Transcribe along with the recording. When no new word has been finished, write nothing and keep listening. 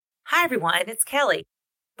Hi, everyone. It's Kelly.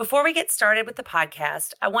 Before we get started with the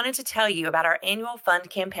podcast, I wanted to tell you about our annual fund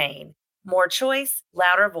campaign, More Choice,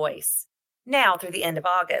 Louder Voice, now through the end of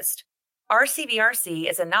August. RCVRC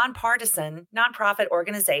is a nonpartisan, nonprofit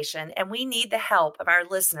organization, and we need the help of our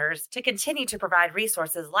listeners to continue to provide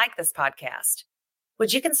resources like this podcast.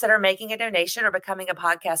 Would you consider making a donation or becoming a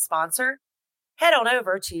podcast sponsor? Head on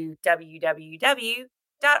over to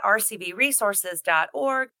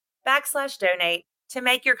www.rcvresources.org/donate to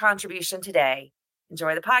make your contribution today.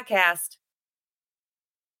 Enjoy the podcast.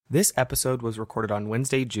 This episode was recorded on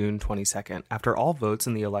Wednesday, June 22nd, after all votes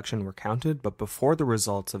in the election were counted, but before the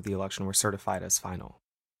results of the election were certified as final.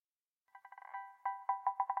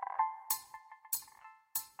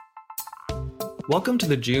 Welcome to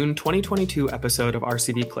the June 2022 episode of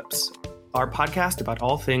RCV Clips, our podcast about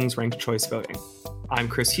all things ranked choice voting. I'm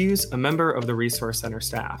Chris Hughes, a member of the Resource Center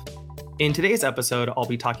staff. In today's episode, I'll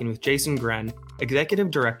be talking with Jason Gren,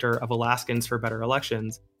 Executive Director of Alaskans for Better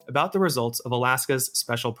Elections, about the results of Alaska's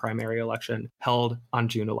special primary election held on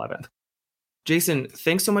June 11th. Jason,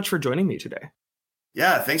 thanks so much for joining me today.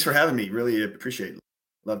 Yeah, thanks for having me. Really appreciate it.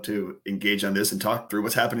 Love to engage on this and talk through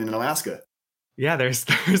what's happening in Alaska. Yeah, there's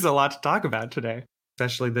a lot to talk about today,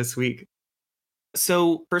 especially this week.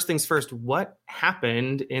 So first things first, what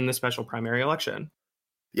happened in the special primary election?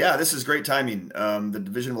 Yeah, this is great timing. The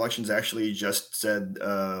Division of Elections actually just said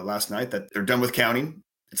last night that they're done with counting.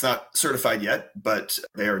 It's not certified yet, but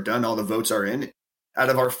they are done. All the votes are in. Out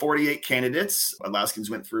of our 48 candidates, Alaskans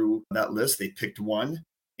went through that list. They picked one.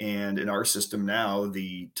 And in our system now,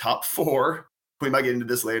 the top four, we might get into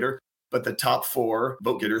this later, but the top four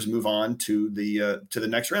vote getters move on to the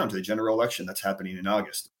next round, to the general election that's happening in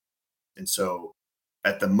August. And so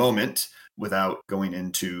at the moment, without going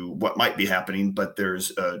into what might be happening, but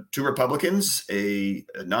there's two Republicans, a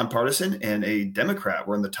nonpartisan, and a Democrat.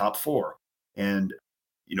 We're in the top four. And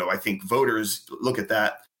I think voters look at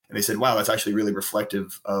that and they said, wow, that's actually really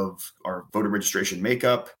reflective of our voter registration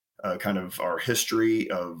makeup, kind of our history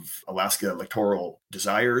of Alaska electoral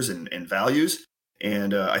desires and values.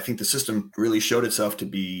 And I think the system really showed itself to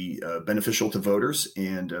be beneficial to voters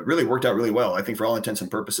and really worked out really well. I think for all intents and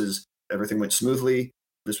purposes, everything went smoothly.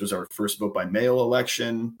 This was our first vote by mail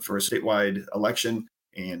election for a statewide election.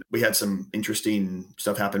 And we had some interesting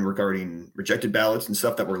stuff happen regarding rejected ballots and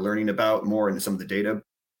stuff that we're learning about more in some of the data.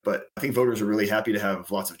 But I think voters are really happy to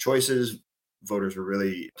have lots of choices. Voters were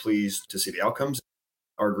really pleased to see the outcomes.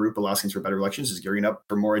 Our group, Alaskans for Better Elections, is gearing up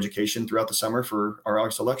for more education throughout the summer for our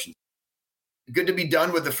August election. Good to be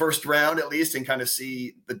done with the first round, at least, and kind of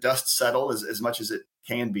see the dust settle as much as it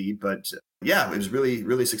can be. But yeah, it was really,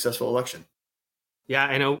 really successful election. Yeah,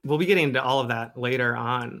 I know we'll be getting into all of that later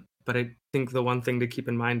on. But I think the one thing to keep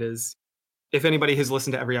in mind is, if anybody has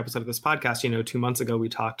listened to every episode of this podcast, 2 months ago, we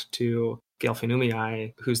talked to Gail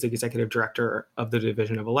Finumiai, who's the executive director of the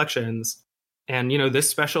Division of Elections. And, this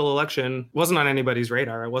special election wasn't on anybody's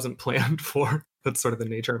radar. It wasn't planned for. That's sort of the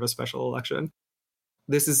nature of a special election.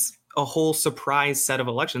 This is a whole surprise set of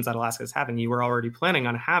elections that Alaska is having. You were already planning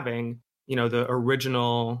on having, the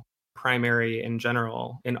original primary in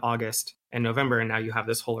general in August and November. And now you have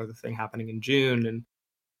this whole other thing happening in June. And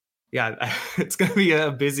yeah, it's going to be a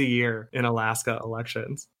busy year in Alaska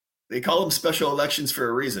elections. They call them special elections for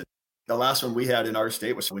a reason. The last one we had in our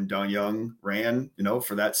state was when Don Young ran,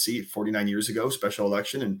 for that seat 49 years ago, special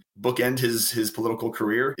election, and bookend his political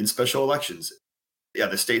career in special elections. Yeah,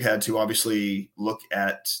 the state had to obviously look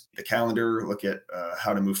at the calendar, look at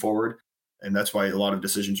how to move forward. And that's why a lot of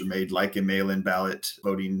decisions were made, like in mail-in ballot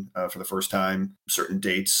voting for the first time, certain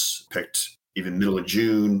dates picked even middle of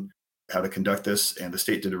June, how to conduct this. And the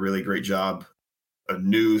state did a really great job. A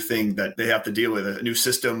new thing that they have to deal with, a new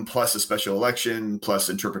system, plus a special election, plus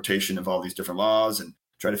interpretation of all these different laws, and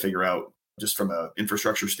try to figure out, just from an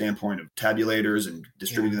infrastructure standpoint, of tabulators and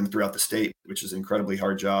distributing them throughout the state, which is an incredibly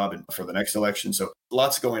hard job, and for the next election. So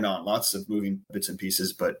lots going on, lots of moving bits and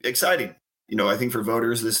pieces, but exciting. I think for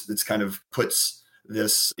voters, this kind of puts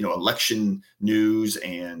this, election news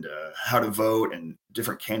and how to vote and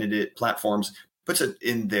different candidate platforms, puts it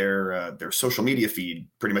in their social media feed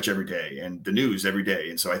pretty much every day, and the news every day.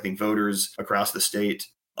 And so I think voters across the state,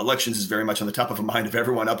 elections is very much on the top of the mind of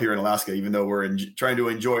everyone up here in Alaska, even though we're trying to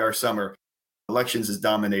enjoy our summer. Elections is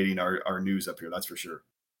dominating our news up here, that's for sure.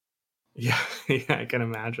 Yeah, I can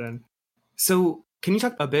imagine. So can you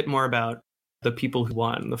talk a bit more about the people who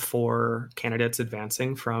won, the 4 candidates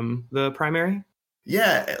advancing from the primary?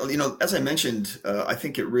 Yeah, as I mentioned, I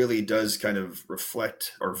think it really does kind of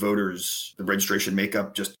reflect our voters, the registration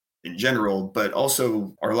makeup just in general, but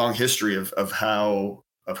also our long history of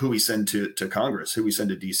who we send to Congress, who we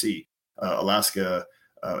send to DC. Alaska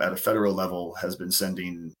at a federal level has been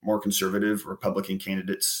sending more conservative Republican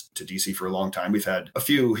candidates to DC for a long time. We've had a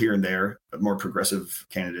few here and there, more progressive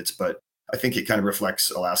candidates, but I think it kind of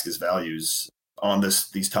reflects Alaska's values. On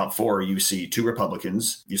these top four, you see two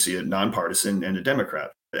Republicans, you see a nonpartisan, and a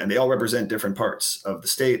Democrat. And they all represent different parts of the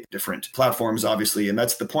state, different platforms, obviously. And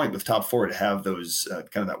that's the point with top four, to have those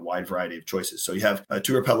kind of that wide variety of choices. So you have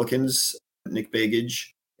two Republicans, Nick Begich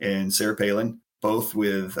and Sarah Palin, both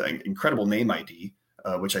with an incredible name ID,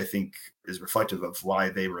 which I think is reflective of why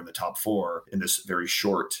they were in the top four in this very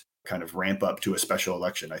short kind of ramp up to a special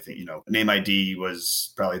election. I think, name ID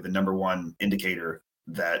was probably the number one indicator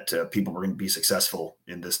that people were going to be successful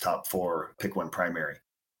in this top four pick one primary.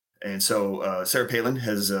 And so Sarah Palin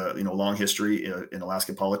has a long history in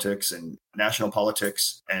Alaska politics and national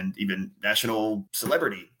politics, and even national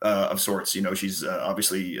celebrity of sorts. She's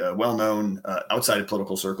obviously well known outside of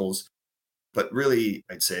political circles, but really,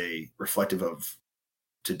 I'd say, reflective of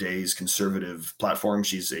today's conservative platform.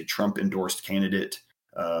 She's a Trump endorsed candidate.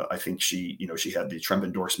 I think she had the Trump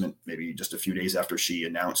endorsement maybe just a few days after she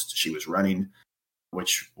announced she was running,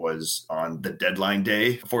 which was on the deadline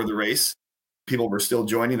day for the race. People were still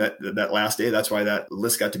joining that last day. That's why that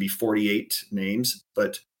list got to be 48 names.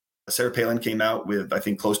 But Sarah Palin came out with, I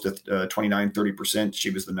think, close to 29-30%.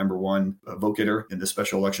 She was the number one vote getter in the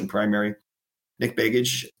special election primary. Nick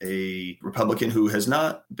Begich, a Republican who has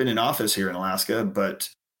not been in office here in Alaska, but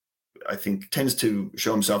I think tends to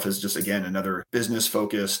show himself as just, again, another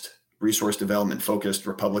business-focused, resource development-focused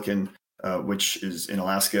Republican, which is in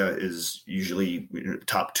Alaska is usually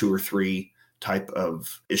top two or three type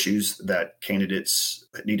of issues that candidates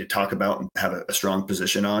need to talk about and have a strong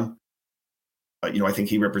position on. I think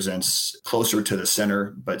he represents closer to the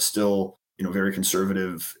center, but still, very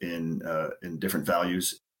conservative in different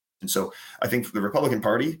values. And so I think the Republican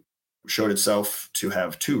Party showed itself to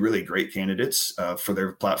have two really great candidates for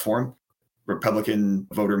their platform. Republican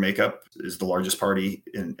voter makeup is the largest party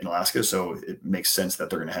in Alaska, so it makes sense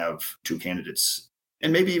that they're going to have two candidates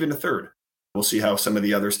and maybe even a third. We'll see how some of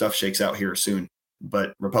the other stuff shakes out here soon.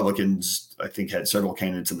 But Republicans, I think, had several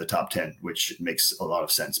candidates in the top 10, which makes a lot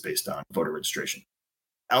of sense based on voter registration.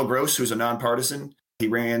 Al Gross, who's a nonpartisan, he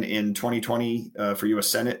ran in 2020 for U.S.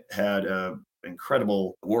 Senate, had an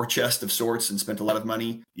incredible war chest of sorts and spent a lot of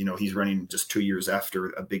money. He's running just 2 years after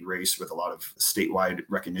a big race with a lot of statewide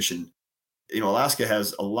recognition. Alaska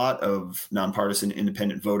has a lot of nonpartisan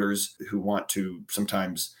independent voters who want to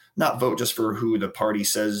sometimes not vote just for who the party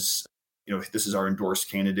says, this is our endorsed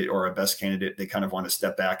candidate or our best candidate. They kind of want to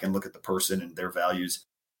step back and look at the person and their values.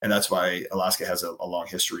 And that's why Alaska has a long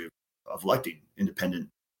history of electing independent,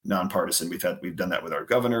 nonpartisan. We've done that with our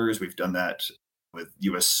governors. We've done that with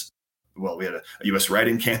we had a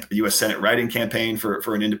U.S. Senate write-in campaign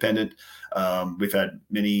for an independent. We've had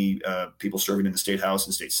many people serving in the state house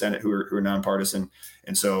and state senate who are nonpartisan.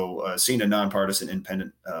 And so seeing a nonpartisan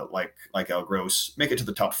independent like Al Gross make it to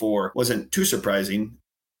the top four wasn't too surprising.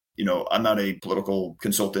 I'm not a political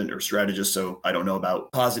consultant or strategist, so I don't know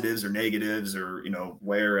about positives or negatives or,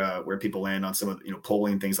 where people land on some of,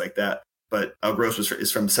 polling, things like that. But Al Gross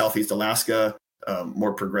is from Southeast Alaska,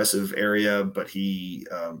 more progressive area, but he,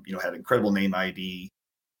 had incredible name ID.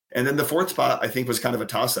 And then the fourth spot, I think, was kind of a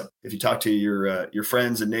toss-up. If you talk to your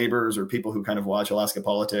friends and neighbors or people who kind of watch Alaska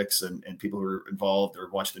politics and people who are involved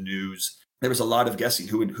or watch the news, there was a lot of guessing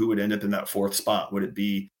who would end up in that fourth spot. Would it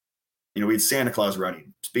be, we had Santa Claus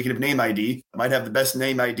running. Speaking of name ID, might have the best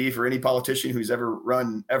name ID for any politician who's ever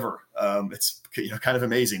run ever. It's kind of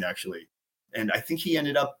amazing, actually. And I think he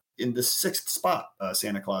ended up in the sixth spot,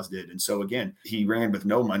 Santa Claus did. And so, again, he ran with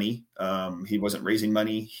no money. He wasn't raising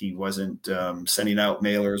money. He wasn't sending out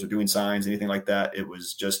mailers or doing signs, anything like that. It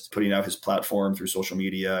was just putting out his platform through social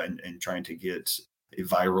media and trying to get a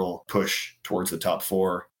viral push towards the top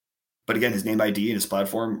four. But again, his name ID and his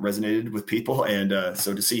platform resonated with people. And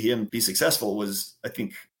so to see him be successful was, I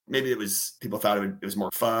think, maybe people thought it was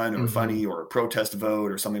more fun or funny or a protest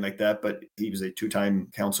vote or something like that. But he was a two-time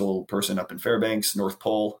council person up in Fairbanks, North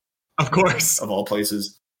Pole. Of course. Of all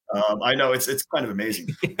places. I know it's kind of amazing.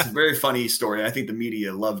 Yeah. It's a very funny story. I think the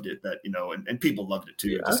media loved it, and people loved it too.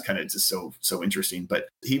 Yeah. It's just so interesting. But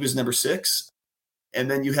he was number 6. And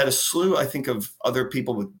then you had a slew, I think, of other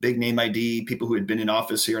people with big name ID, people who had been in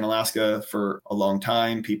office here in Alaska for a long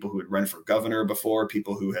time, people who had run for governor before,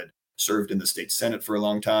 people who had served in the state Senate for a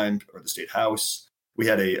long time or the state house. We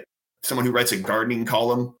had someone who writes a gardening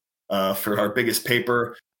column for our biggest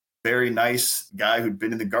paper. Very nice guy who'd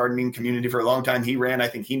been in the gardening community for a long time. He ran, I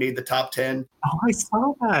think he made the top 10. Oh, I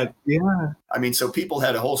saw that. Yeah. I mean, so people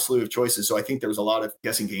had a whole slew of choices. So I think there was a lot of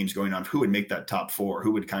guessing games going on. Who would make that top 4?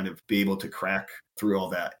 Who would kind of be able to crack through all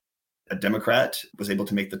that? a Democrat, was able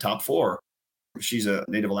to make the top 4. She's a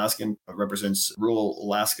Native Alaskan, represents rural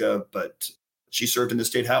Alaska, but she served in the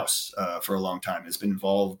state house for a long time, has been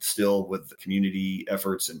involved still with community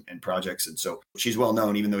efforts and projects. And so she's well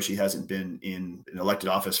known, even though she hasn't been in an elected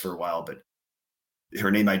office for a while. But her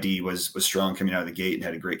name ID was strong coming out of the gate and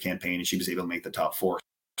had a great campaign, and she was able to make the top 4.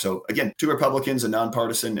 So again, 2 Republicans, a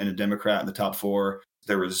nonpartisan, and a Democrat in the top 4.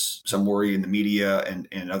 There was some worry in the media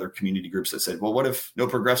and other community groups that said, well, what if no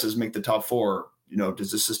progressives make the top 4?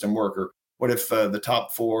 Does this system work? Or what if the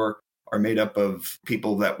top 4 are made up of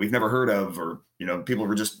people that we've never heard of, or, people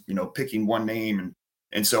were just, picking one name.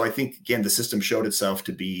 And so I think, again, the system showed itself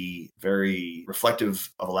to be very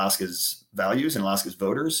reflective of Alaska's values and Alaska's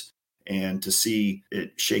voters. And to see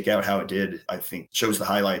it shake out how it did, I think shows the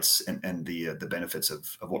highlights and the benefits of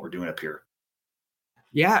what we're doing up here.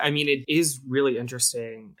 Yeah, I mean, it is really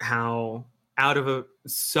interesting how out of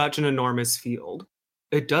such an enormous field,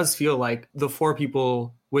 it does feel like the 4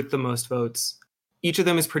 people with the most votes, each of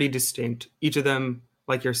them is pretty distinct. Each of them,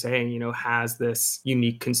 like you're saying, has this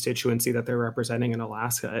unique constituency that they're representing in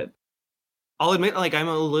Alaska. I'll admit, I'm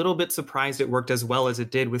a little bit surprised it worked as well as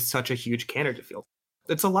it did with such a huge candidate field.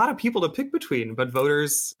 It's a lot of people to pick between, but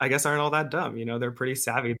voters, I guess, aren't all that dumb. They're pretty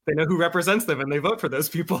savvy. They know who represents them and they vote for those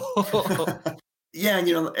people. Yeah,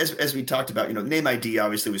 and as we talked about, name ID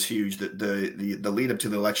obviously was huge. The lead up to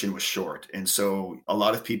the election was short, and so a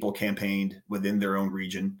lot of people campaigned within their own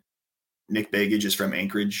region. Nick Begich is from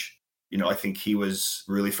Anchorage. I think he was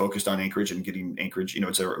really focused on Anchorage and getting Anchorage.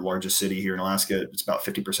 It's our largest city here in Alaska. It's about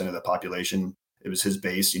 50% of the population. It was his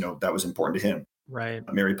base. That was important to him. Right.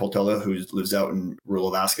 Mary Poltella, who lives out in rural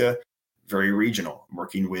Alaska, very regional,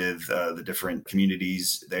 working with the different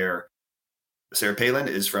communities there. Sarah Palin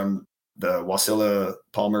is from the Wasilla,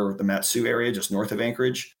 Palmer, the Mat-Su area, just north of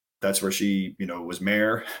Anchorage. That's where she, was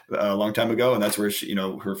mayor a long time ago. And that's where she,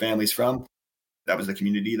 her family's from. That was the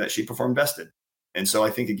community that she performed best in. And so I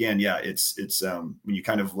think, again, yeah, it's when you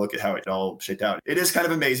kind of look at how it all shaped out, it is kind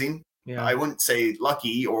of amazing. Yeah. I wouldn't say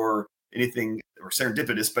lucky or anything or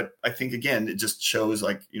serendipitous, but I think, again, it just shows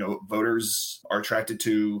voters are attracted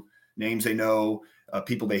to names they know,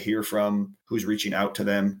 people they hear from, who's reaching out to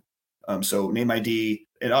them. So name ID,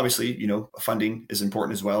 and obviously, funding is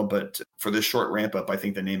important as well. But for this short ramp up, I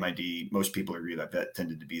think the name ID, most people agree that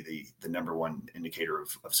tended to be the number one indicator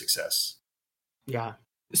of success. Yeah.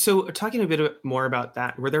 So talking a bit more about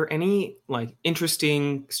that, were there any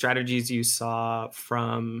interesting strategies you saw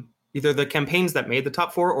from either the campaigns that made the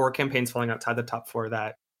top 4 or campaigns falling outside the top 4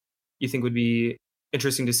 that you think would be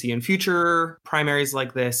interesting to see in future primaries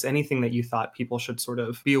like this? Anything that you thought people should sort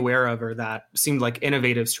of be aware of or that seemed like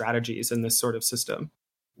innovative strategies in this sort of system?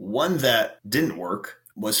 One that didn't work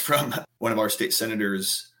was from one of our state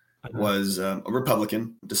senators, was a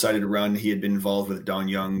Republican, decided to run. He had been involved with Don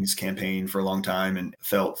Young's campaign for a long time and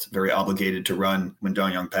felt very obligated to run when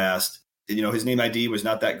Don Young passed. His name ID was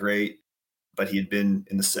not that great, but he had been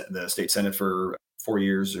in the state Senate for 4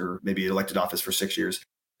 years, or maybe elected office for 6 years.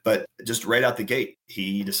 But just right out the gate,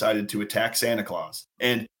 he decided to attack Santa Claus.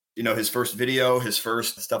 And, his first video, his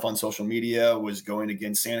first stuff on social media was going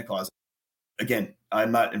against Santa Claus. Again,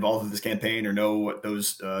 I'm not involved with this campaign or know what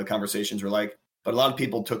those conversations were like, but a lot of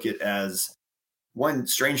people took it as, one,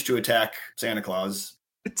 strange to attack Santa Claus.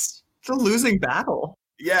 It's a losing battle.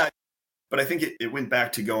 Yeah. But I think it went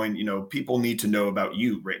back to going, people need to know about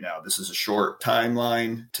you right now. This is a short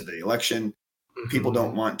timeline to the election. Mm-hmm. People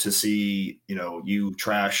don't want to see, you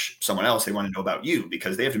trash someone else. They want to know about you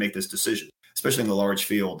because they have to make this decision, especially in the large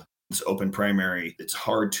field. This open primary, it's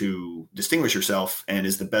hard to distinguish yourself. And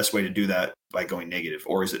is the best way to do that by going negative?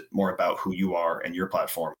 Or is it more about who you are and your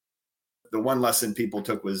platform? The one lesson people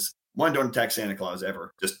took was, one, don't attack Santa Claus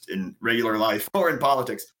ever, just in regular life or in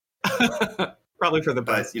politics. Probably for the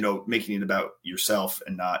best. But, making it about yourself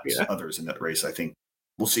and not others in that race. I think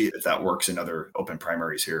we'll see if that works in other open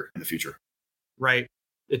primaries here in the future. Right.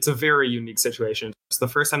 It's a very unique situation. It's the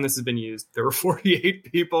first time this has been used. There were 48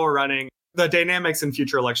 people running. The dynamics in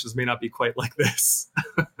future elections may not be quite like this.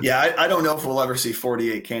 Yeah, I don't know if we'll ever see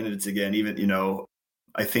 48 candidates again. Even,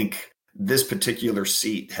 I think this particular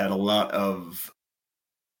seat had a lot of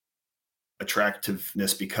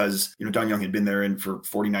attractiveness because, Don Young had been there for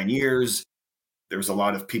 49 years. There was a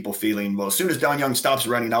lot of people feeling, well, as soon as Don Young stops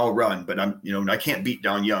running, I'll run. But I can't beat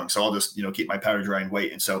Don Young, so I'll just, keep my powder dry and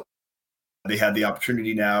wait. And so they had the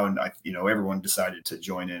opportunity now, and everyone decided to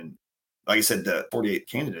join in. Like I said, the 48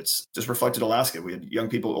 candidates just reflected Alaska. We had young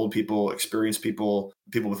people, old people, experienced people,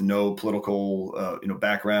 people with no political,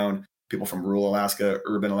 background, people from rural Alaska,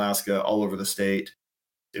 urban Alaska, all over the state.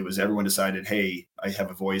 It was everyone decided, hey, I have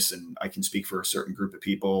a voice and I can speak for a certain group of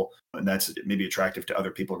people. And that's maybe attractive to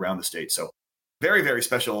other people around the state. So very, very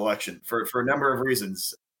special election for a number of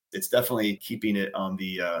reasons. It's definitely keeping it on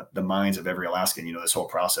the minds of every Alaskan, this whole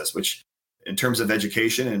process, which in terms of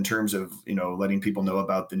education, in terms of, letting people know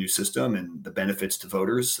about the new system and the benefits to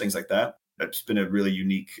voters, things like that, that's been a really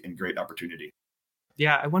unique and great opportunity.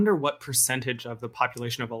 Yeah, I wonder what percentage of the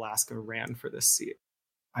population of Alaska ran for this seat.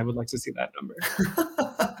 I would like to see that number.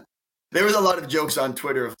 There was a lot of jokes on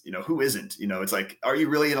Twitter of, who isn't? It's like, are you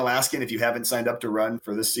really an Alaskan if you haven't signed up to run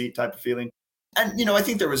for this seat type of feeling? And, I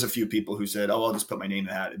think there was a few people who said, oh, I'll just put my name in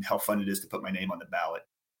the hat, and how fun it is to put my name on the ballot.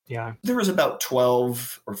 Yeah. There was about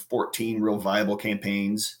 12 or 14 real viable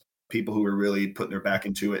campaigns, people who were really putting their back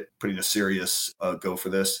into it, putting a serious go for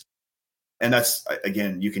this. And that's,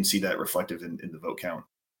 again, you can see that reflective in the vote count.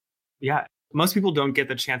 Yeah. Most people don't get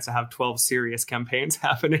the chance to have 12 serious campaigns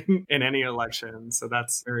happening in any election. So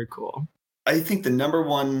that's very cool. I think the number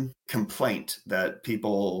one complaint that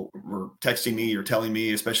people were texting me or telling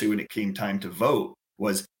me, especially when it came time to vote,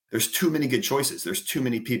 was there's too many good choices. There's too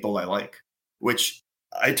many people I like, which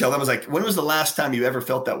I tell them, I was like, when was the last time you ever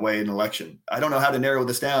felt that way in an election? I don't know how to narrow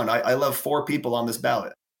this down. I love 4 people on this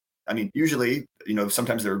ballot. I mean, usually,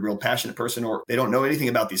 sometimes they're a real passionate person or they don't know anything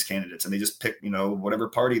about these candidates and they just pick, whatever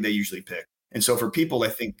party they usually pick. And so for people, I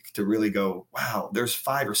think to really go, wow, there's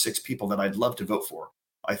 5 or 6 people that I'd love to vote for,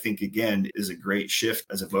 I think, again, is a great shift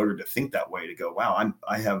as a voter to think that way, to go, wow,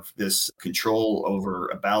 I have this control over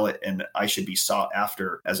a ballot and I should be sought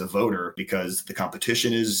after as a voter because the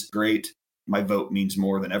competition is great. My vote means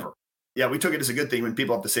more than ever. Yeah, we took it as a good thing when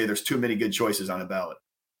people have to say there's too many good choices on a ballot.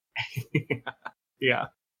 Yeah.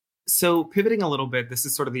 So pivoting a little bit, this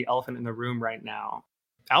is sort of the elephant in the room right now.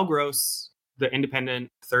 Al Gross, the independent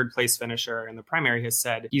third place finisher in the primary, has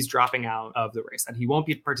said he's dropping out of the race, that he won't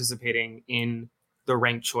be participating in the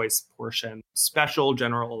ranked choice portion, special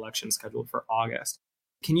general election scheduled for August.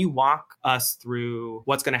 Can you walk us through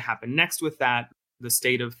what's going to happen next with that, the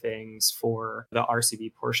state of things for the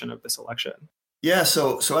RCV portion of this election? Yeah,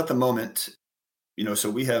 so at the moment, so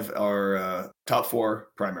we have our top 4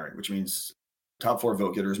 primary, which means top 4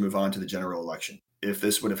 vote getters move on to the general election. If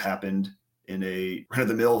this would have happened in a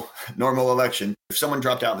run-of-the-mill normal election, if someone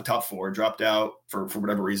dropped out in the top 4, dropped out for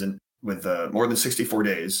whatever reason with more than 64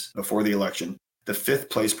 days before the election, the 5th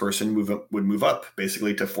place person would move up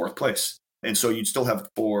basically to 4th place. And so you'd still have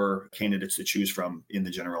 4 candidates to choose from in the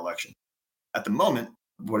general election. At the moment,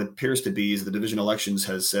 what it appears to be is the division elections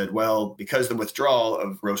has said, well, because the withdrawal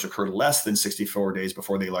of Gross occurred less than 64 days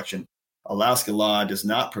before the election, Alaska law does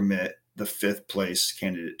not permit the 5th place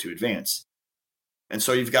candidate to advance. And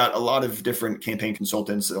so you've got a lot of different campaign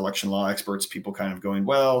consultants, election law experts, people kind of going,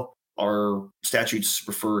 well, our statutes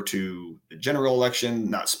refer to the general election,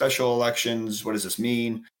 not special elections. What does this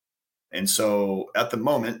mean? And so at the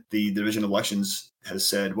moment, the division of elections has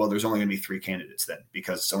said, well, there's only going to be 3 candidates then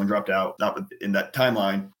because someone dropped out, not in that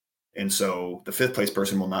timeline. And so the 5th place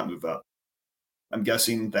person will not move up. I'm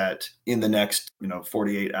guessing that in the next,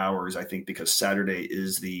 48 hours, I think because Saturday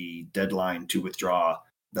is the deadline to withdraw,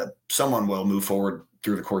 that someone will move forward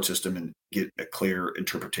through the court system and get a clear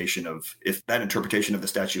interpretation of if that interpretation of the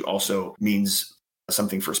statute also means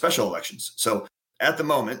something for special elections. So at the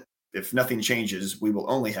moment, if nothing changes, we will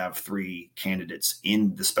only have 3 candidates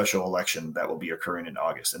in the special election that will be occurring in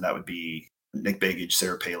August. And that would be Nick Begich,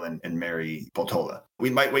 Sarah Palin, and Mary Peltola. We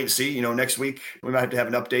might wait and see, next week, we might have to have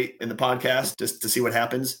an update in the podcast just to see what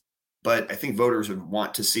happens. But I think voters would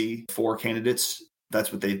want to see 4 candidates.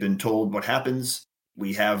 That's what they've been told what happens.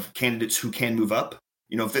 We have candidates who can move up.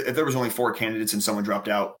 If there was only 4 candidates and someone dropped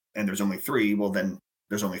out and there's only 3, well, then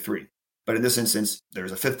there's only 3. But in this instance,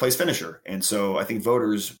 there's a 5th place finisher. And so I think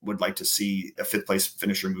voters would like to see a 5th place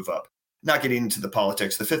finisher move up. Not getting into the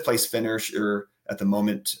politics, the 5th place finisher at the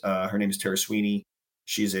moment, her name is Tara Sweeney.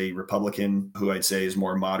 She's a Republican who I'd say is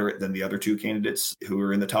more moderate than the other 2 candidates who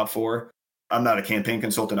are in the top 4. I'm not a campaign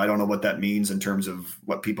consultant. I don't know what that means in terms of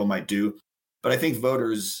what people might do. But I think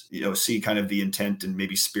voters, see kind of the intent and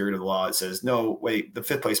maybe spirit of the law. It says, no, wait, the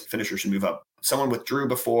 5th place finisher should move up. Someone withdrew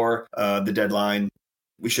before the deadline.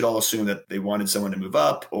 We should all assume that they wanted someone to move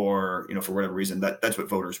up or, for whatever reason, that's what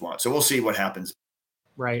voters want. So we'll see what happens.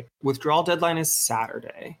 Right. Withdrawal deadline is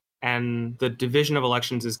Saturday. And the Division of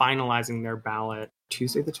Elections is finalizing their ballot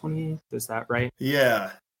Tuesday, the 28th. Is that right?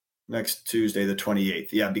 Yeah. Next Tuesday, the 28th.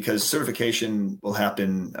 Yeah, because certification will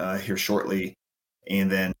happen here shortly.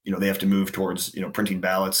 And then, they have to move towards, printing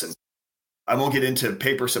ballots. And I won't get into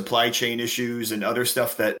paper supply chain issues and other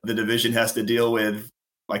stuff that the division has to deal with,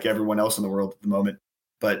 like everyone else in the world at the moment.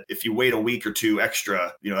 But if you wait a week or two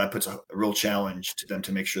extra, that puts a real challenge to them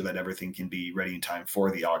to make sure that everything can be ready in time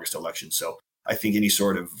for the August election. So I think any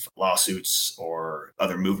sort of lawsuits or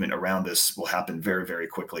other movement around this will happen very, very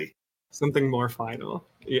quickly. Something more final.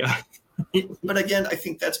 Yeah. But again, I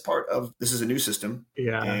think that's part of, this is a new system.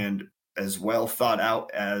 Yeah. And as well thought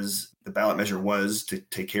out as the ballot measure was to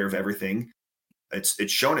take care of everything, it's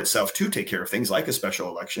shown itself to take care of things like a special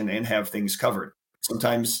election and have things covered.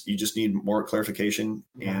 Sometimes you just need more clarification,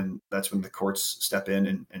 and that's when the courts step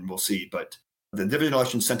in, and we'll see. But the division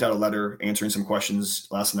election sent out a letter answering some questions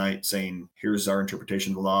last night saying, here's our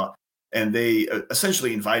interpretation of the law. And they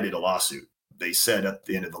essentially invited a lawsuit. They said at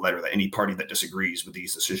the end of the letter that any party that disagrees with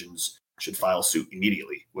these decisions should file suit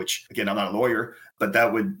immediately, which, again, I'm not a lawyer, but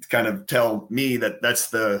that would kind of tell me that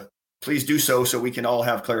that's please do so we can all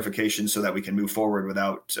have clarification so that we can move forward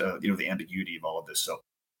without, the ambiguity of all of this. So,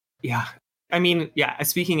 yeah. I mean,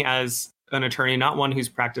 speaking as an attorney, not one who's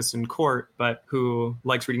practiced in court, but who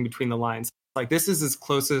likes reading between the lines, like this is as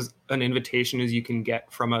close as an invitation as you can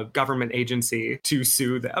get from a government agency to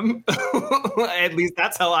sue them. At least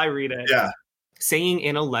that's how I read it. Yeah. Saying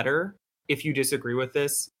in a letter, if you disagree with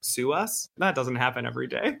this, sue us. That doesn't happen every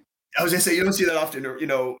day. I was going to say, you don't see that often,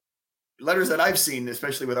 letters that I've seen,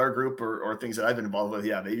 especially with our group or things that I've been involved with.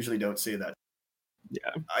 Yeah, they usually don't say that.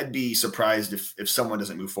 Yeah, I'd be surprised if someone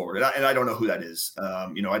doesn't move forward. And I don't know who that is.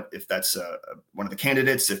 If that's one of the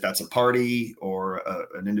candidates, if that's a party or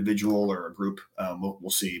an individual or a group, we'll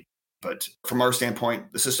see. But from our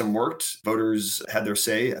standpoint, the system worked. Voters had their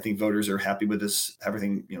say. I think voters are happy with this,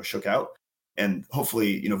 everything, shook out. And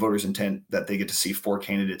hopefully, voters intend that they get to see 4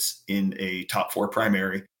 candidates in a top 4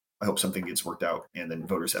 primary. I hope something gets worked out, and then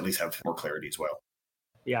voters at least have more clarity as well.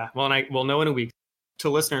 Yeah, well, and we'll know in a week. To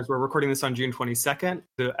listeners, we're recording this on June 22nd.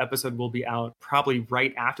 The episode will be out probably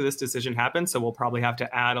right after this decision happens. So we'll probably have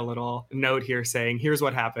to add a little note here saying, here's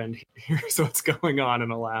what happened. Here's what's going on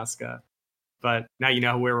in Alaska. But now you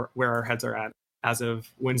know where our heads are at as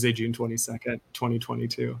of Wednesday, June 22nd,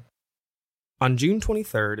 2022. On June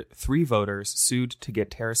 23rd, 3 voters sued to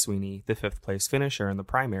get Tara Sweeney, the 5th place finisher in the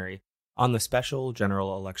primary, on the special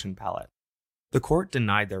general election ballot. The court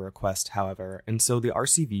denied their request, however, and so the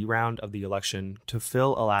RCV round of the election to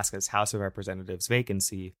fill Alaska's House of Representatives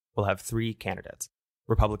vacancy will have 3 candidates,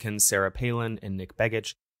 Republicans Sarah Palin and Nick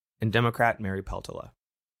Begich, and Democrat Mary Peltola.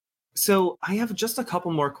 So I have just a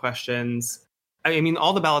couple more questions. I mean,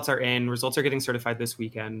 all the ballots are in, results are getting certified this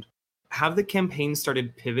weekend. Have the campaigns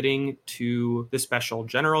started pivoting to the special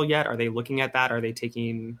general yet? Are they looking at that?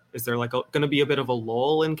 Is there going to be a bit of a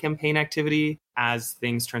lull in campaign activity as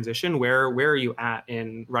things transition? Where are you at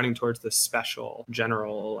in running towards the special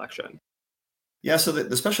general election? Yeah, so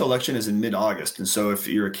the special election is in mid-August. And so if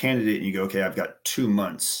you're a candidate and you go, okay, I've got 2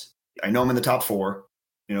 months. I know I'm in the top 4.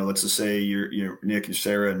 Let's just say you're Nick and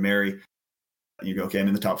Sarah and Mary. And you go, okay, I'm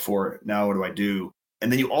in the top 4. Now what do I do?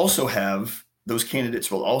 And then you also have, those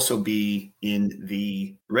candidates will also be in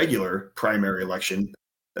the regular primary election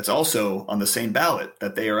that's also on the same ballot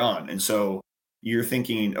that they are on. And so you're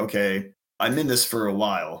thinking, okay, I'm in this for a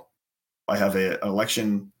while. I have an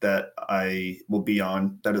election that I will be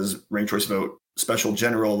on that is ranked choice vote, special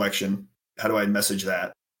general election. How do I message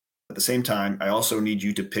that? At the same time, I also need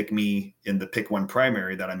you to pick me in the pick 1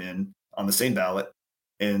 primary that I'm in on the same ballot.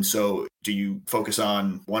 And so do you focus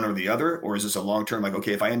on one or the other, or is this a long-term, like,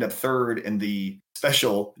 okay, if I end up 3rd in the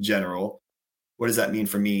special general, what does that mean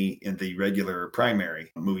for me in the regular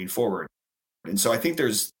primary moving forward? And so I think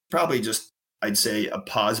there's probably just, I'd say, a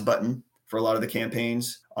pause button for a lot of the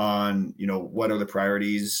campaigns on, what are the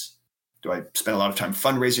priorities? Do I spend a lot of time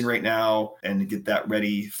fundraising right now and get that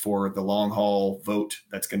ready for the long haul vote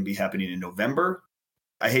that's going to be happening in November?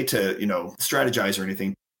 I hate to, strategize or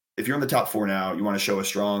anything. If you're in the top 4 now, you want to show a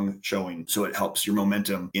strong showing so it helps your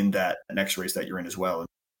momentum in that next race that you're in as well.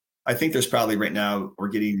 I think there's probably right now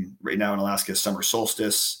in Alaska, summer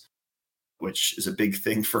solstice, which is a big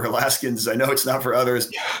thing for Alaskans. I know it's not for others.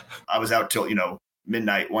 Yeah. I was out till,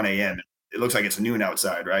 midnight, 1 a.m. It looks like it's noon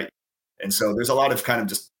outside, right? And so there's a lot of kind of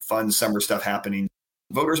just fun summer stuff happening.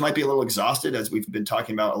 Voters might be a little exhausted, as we've been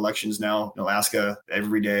talking about elections now in Alaska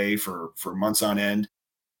every day for months on end.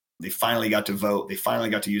 They finally got to vote. They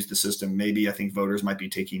finally got to use the system. Maybe I think voters might be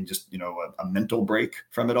taking just, a mental break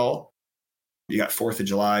from it all. You got 4th of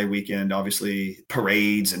July weekend, obviously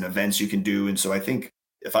parades and events you can do. And so I think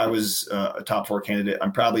if I was a top 4 candidate,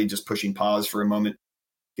 I'm probably just pushing pause for a moment,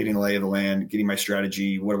 getting the lay of the land, getting my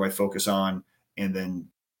strategy. What do I focus on? And then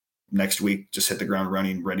next week, just hit the ground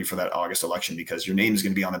running, ready for that August election, because your name is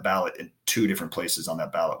going to be on the ballot in 2 different places on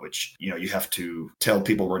that ballot, which, you have to tell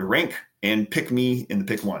people where to rank and pick me in the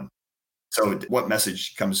pick 1. So what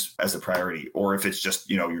message comes as a priority, or if it's just,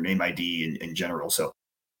 your name ID in general. So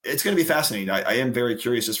it's going to be fascinating. I am very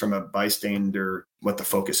curious just from a bystander, what the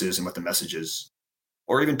focus is and what the message is.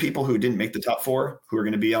 Or even people who didn't make the top 4, who are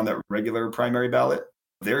going to be on that regular primary ballot,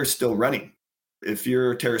 they're still running. If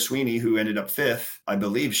you're Tara Sweeney, who ended up 5th, I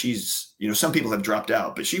believe she's, some people have dropped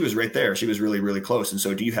out, but she was right there. She was really, really close. And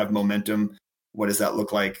so do you have momentum? What does that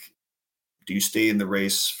look like? Do you stay in the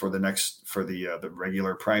race for the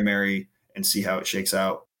regular primary and see how it shakes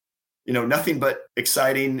out? Nothing but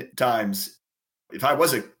exciting times. If I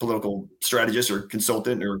was a political strategist or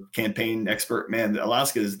consultant or campaign expert, man,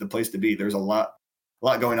 Alaska is the place to be. There's a lot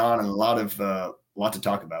going on and a lot to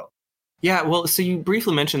talk about. Yeah, well, so you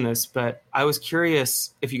briefly mentioned this, but I was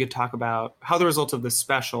curious if you could talk about how the results of the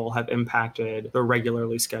special have impacted the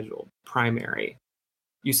regularly scheduled primary.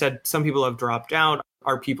 You said some people have dropped out.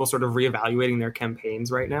 Are people sort of reevaluating their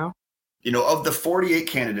campaigns right now? Of the 48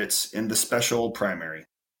 candidates in the special primary,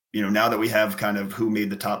 now that we have kind of who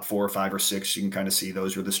made the top 4 or 5 or 6, you can kind of see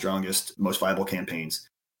those were the strongest, most viable campaigns.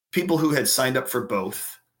 People who had signed up for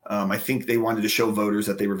both, I think they wanted to show voters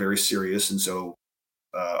that they were very serious. And so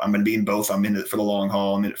I'm going to be in both. I'm in it for the long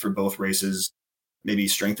haul. I'm in it for both races, maybe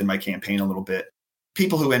strengthen my campaign a little bit.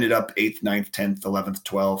 People who ended up 8th, 9th, 10th, 11th,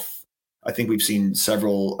 12th, I think we've seen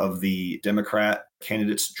several of the Democrat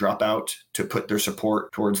candidates drop out to put their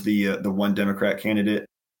support towards the one Democrat candidate.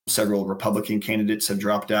 Several Republican candidates have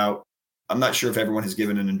dropped out. I'm not sure if everyone has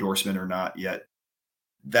given an endorsement or not yet.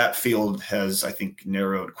 That field has, I think,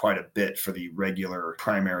 narrowed quite a bit for the regular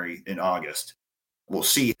primary in August. We'll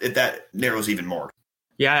see if that narrows even more.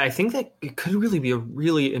 Yeah, I think that it could really be a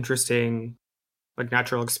really interesting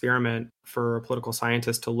natural experiment for a political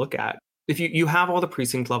scientist to look at. If you have all the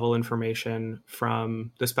precinct level information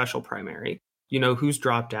from the special primary, you know who's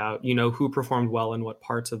dropped out, you know who performed well in what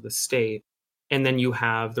parts of the state, and then you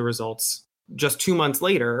have the results just 2 months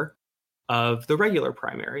later of the regular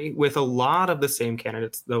primary with a lot of the same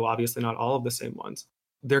candidates, though obviously not all of the same ones.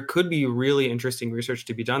 There could be really interesting research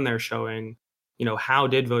to be done there showing, how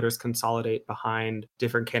did voters consolidate behind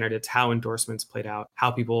different candidates, how endorsements played out, how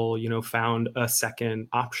people, found a second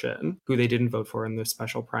option who they didn't vote for in the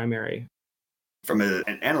special primary. From an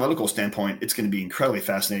analytical standpoint, it's going to be incredibly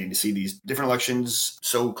fascinating to see these different elections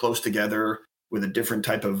so close together with a different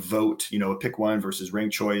type of vote, a pick one versus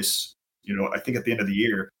ranked choice. I think at the end of the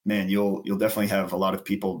year, man, you'll definitely have a lot of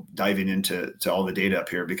people diving into all the data up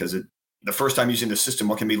here because the first time using the system,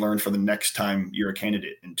 what can be learned for the next time you're a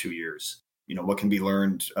candidate in 2 years? What can be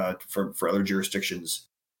learned for other jurisdictions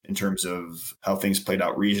in terms of how things played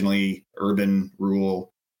out regionally, urban,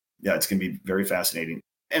 rural. Yeah, it's going to be very fascinating.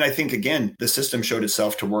 And I think, again, the system showed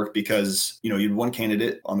itself to work because, you had one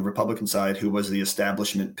candidate on the Republican side who was the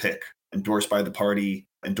establishment pick, endorsed by the party,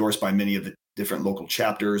 endorsed by many of the different local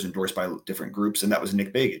chapters, endorsed by different groups, and that was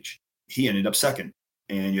Nick Begich. He ended up second.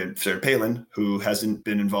 And you had Sarah Palin, who hasn't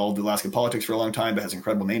been involved in Alaskan politics for a long time, but has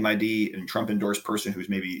incredible name ID, and Trump-endorsed person who's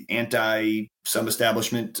maybe anti some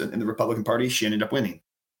establishment in the Republican Party. She ended up winning.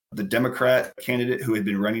 The Democrat candidate who had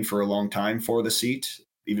been running for a long time for the seat,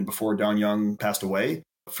 even before Don Young passed away,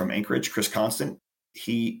 from Anchorage, Chris Constant,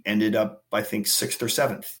 he ended up, I think, 6th or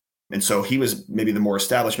 7th. And so he was maybe the more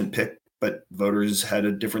establishment pick, but voters had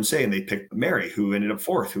a different say, and they picked Mary, who ended up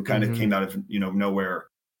 4th, who kind of came out of nowhere.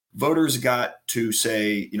 Voters got to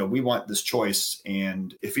say, we want this choice.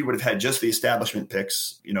 And if we would have had just the establishment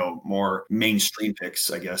picks, more mainstream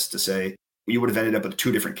picks, I guess, to say, you would have ended up with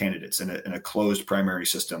 2 different candidates in a closed primary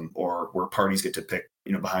system, or where parties get to pick,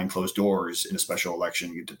 behind closed doors in a special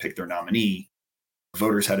election, you get to pick their nominee.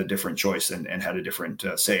 Voters had a different choice and had a different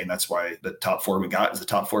say. And that's why the top 4 we got is the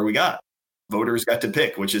top 4 we got. Voters got to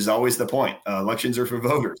pick, which is always the point. Elections are for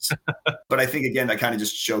voters. But I think, again, that kind of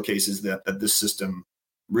just showcases that this system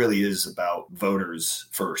really is about voters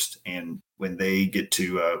first. And when they get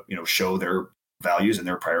to, show their values and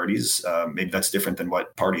their priorities, maybe that's different than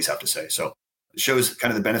what parties have to say. So it shows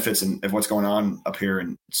kind of the benefits of what's going on up here.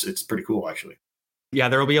 And it's pretty cool, actually. Yeah,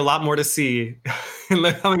 there will be a lot more to see in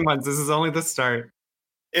the coming months. This is only the start.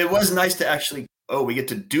 It was nice to actually, we get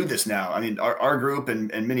to do this now. I mean, our group and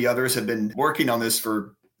many others have been working on this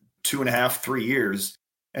for 2.5, 3 years.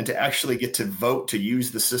 And to actually get to vote, to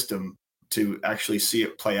use the system, to actually see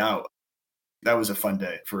it play out, that was a fun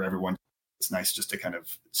day for everyone. It's nice just to kind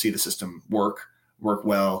of see the system work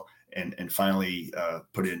well, and finally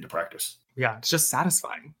put it into practice. Yeah, it's just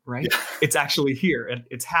satisfying, right? Yeah. It's actually here and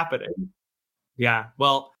it's happening. Yeah,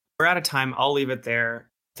 well, we're out of time. I'll leave it there.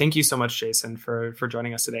 Thank you so much, Jason, for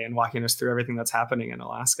joining us today and walking us through everything that's happening in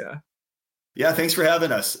Alaska. Yeah, thanks for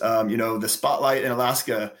having us. The spotlight in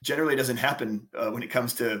Alaska generally doesn't happen when it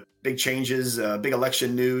comes to big changes, big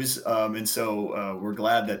election news. And so we're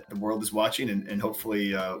glad that the world is watching, and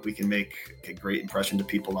hopefully we can make a great impression to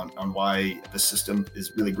people on why the system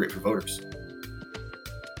is really great for voters.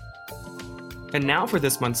 And now for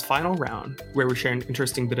this month's final round, where we share an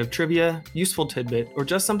interesting bit of trivia, useful tidbit, or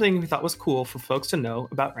just something we thought was cool for folks to know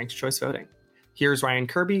about ranked choice voting. Here's Ryan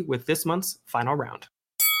Kirby with this month's final round.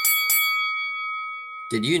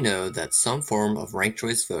 Did you know that some form of ranked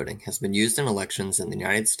choice voting has been used in elections in the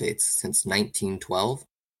United States since 1912?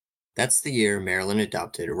 That's the year Maryland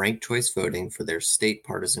adopted ranked choice voting for their state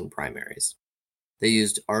partisan primaries. They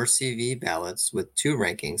used RCV ballots with 2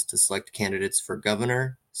 rankings to select candidates for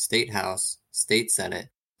governor, state house, state senate,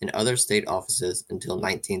 and other state offices until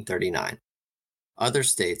 1939. Other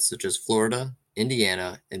states such as Florida,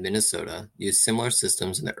 Indiana, and Minnesota used similar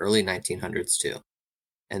systems in the early 1900s too.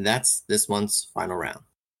 And that's this month's final round.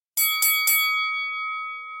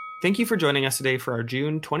 Thank you for joining us today for our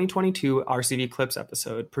June 2022 RCV Clips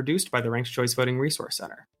episode produced by the Ranked Choice Voting Resource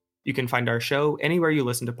Center. You can find our show anywhere you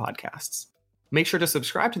listen to podcasts. Make sure to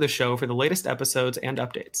subscribe to the show for the latest episodes and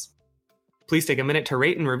updates. Please take a minute to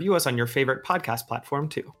rate and review us on your favorite podcast platform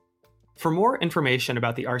too. For more information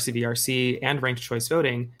about the RCVRC and ranked choice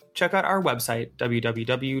voting, check out our website,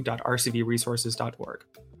 www.rcvresources.org.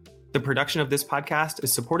 The production of this podcast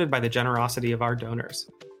is supported by the generosity of our donors.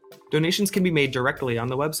 Donations can be made directly on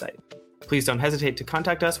the website. Please don't hesitate to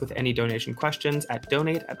contact us with any donation questions at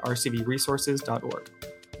donate@rcvresources.org.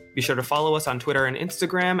 Be sure to follow us on Twitter and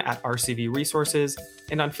Instagram at RCVResources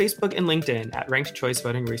and on Facebook and LinkedIn at Ranked Choice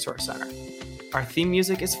Voting Resource Center. Our theme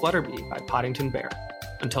music is Flutterbee by Poddington Bear.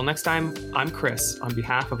 Until next time, I'm Chris on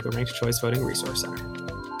behalf of the Ranked Choice Voting Resource Center.